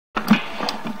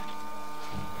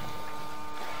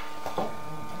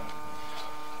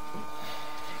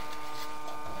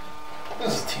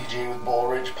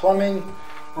Ridge Plumbing.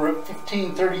 We're at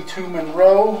 1532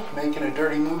 Monroe, making a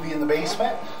dirty movie in the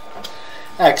basement.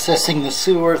 Accessing the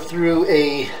sewer through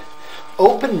a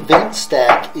open vent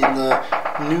stack in the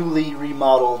newly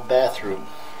remodeled bathroom.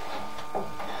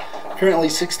 Currently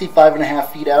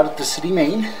 65.5 feet out at the city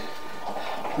main.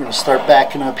 We're going to start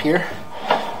backing up here.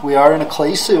 We are in a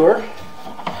clay sewer.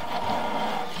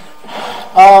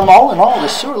 All in all, the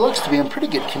sewer looks to be in pretty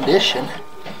good condition.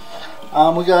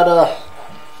 We got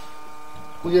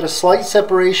a slight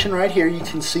separation right here. You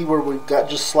can see where we've got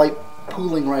just slight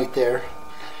pooling right there.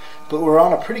 But we're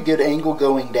on a pretty good angle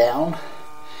going down,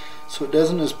 so it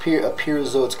doesn't appear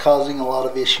as though it's causing a lot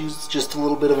of issues. It's just a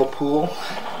little bit of a pool.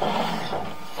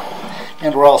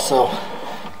 And we're also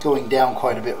going down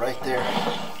quite a bit right there.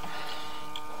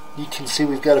 You can see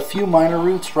we've got a few minor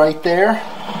roots right there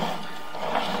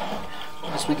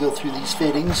as we go through these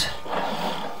fittings.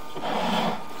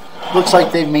 Looks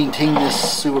like they've maintained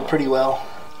this sewer pretty well.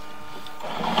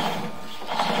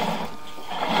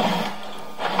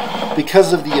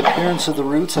 Because of the appearance of the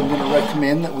roots, I'm going to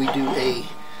recommend that we do a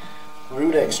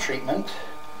Root-X treatment.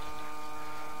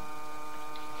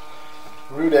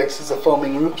 Root-X is a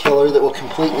foaming root killer that will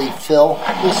completely fill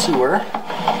the sewer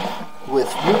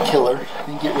with root killer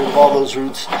and get rid of all those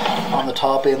roots on the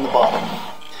top and the bottom.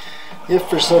 If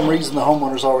for some reason the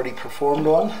homeowner's already performed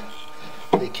one,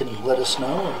 they can let us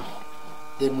know, and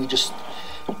then we just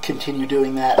continue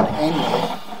doing that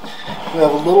annually. We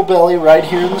have a little belly right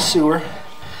here in the sewer.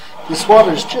 This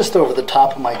water is just over the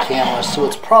top of my camera, so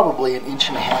it's probably 1.5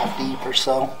 inches deep or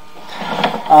so.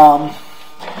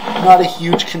 Not a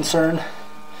huge concern.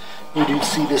 We do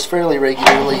see this fairly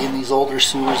regularly in these older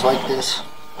sewers like this.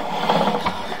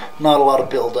 Not a lot of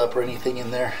buildup or anything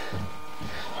in there.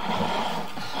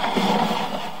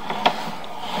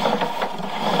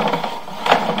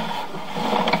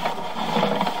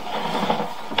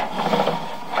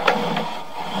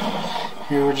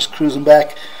 Here we're just cruising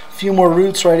back. A few more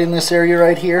roots right in this area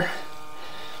right here.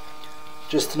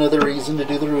 Just another reason to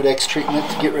do the Root-X treatment,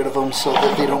 to get rid of them so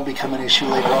that they don't become an issue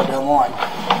later on down the line.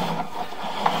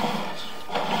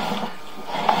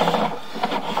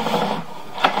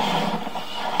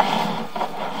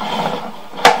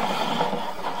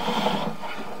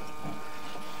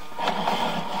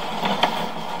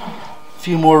 A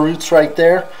few more roots right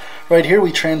there. Right here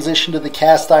we transition to the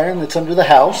cast iron that's under the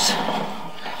house.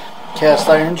 Cast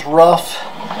iron's rough,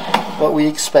 but we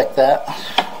expect that.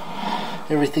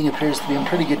 Everything appears to be in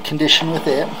pretty good condition with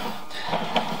it.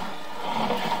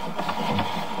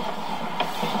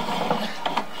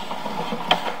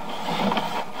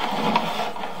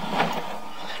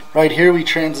 Right here we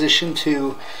transition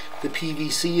to the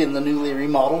PVC in the newly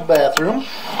remodeled bathroom.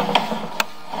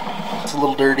 It's a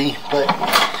little dirty, but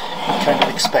we kind of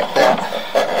expect that.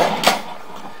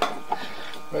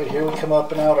 Right here we come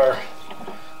up and out our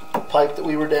pipe that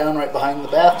we were down right behind the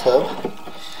bathtub.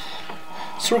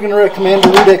 So we're going to recommend the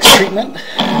Root-X treatment.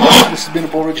 This has been a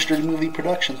Bull Ridge Dirty Movie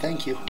production. Thank you.